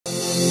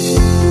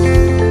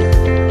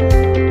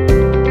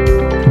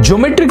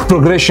Geometric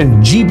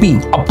progression,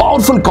 GP, a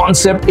powerful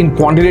concept in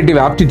quantitative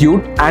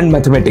aptitude and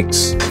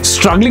mathematics.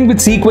 Struggling with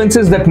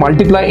sequences that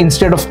multiply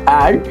instead of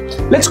add?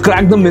 Let's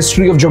crack the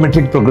mystery of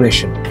geometric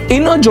progression.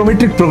 In a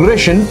geometric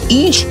progression,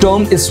 each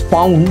term is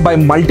found by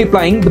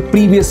multiplying the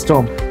previous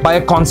term by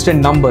a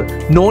constant number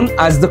known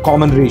as the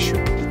common ratio.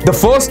 The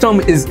first term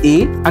is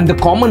A and the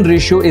common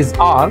ratio is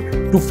R.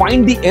 To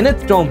find the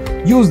nth term,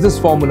 use this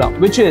formula,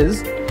 which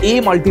is A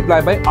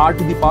multiplied by R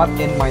to the power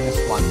n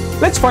minus 1.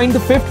 Let's find the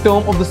fifth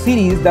term of the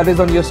series that is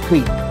on your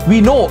screen.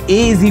 We know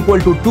A is equal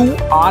to 2,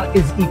 R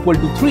is equal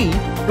to 3.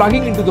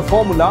 Plugging into the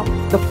formula,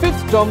 the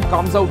fifth term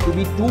comes out to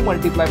be 2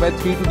 multiplied by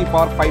 3 to the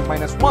power 5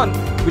 minus 1,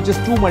 which is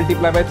 2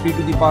 multiplied by 3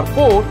 to the power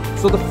 4.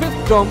 So the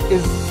fifth term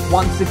is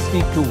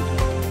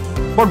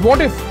 162. But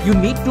what if you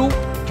need to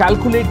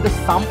calculate the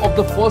sum of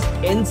the first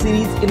n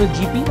series in a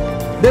GP?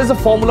 There's a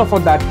formula for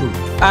that too,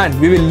 and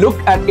we will look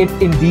at it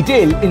in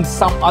detail in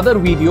some other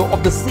video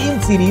of the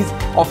same series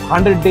of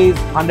 100 days,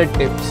 100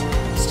 tips.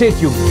 Stay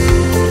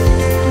tuned.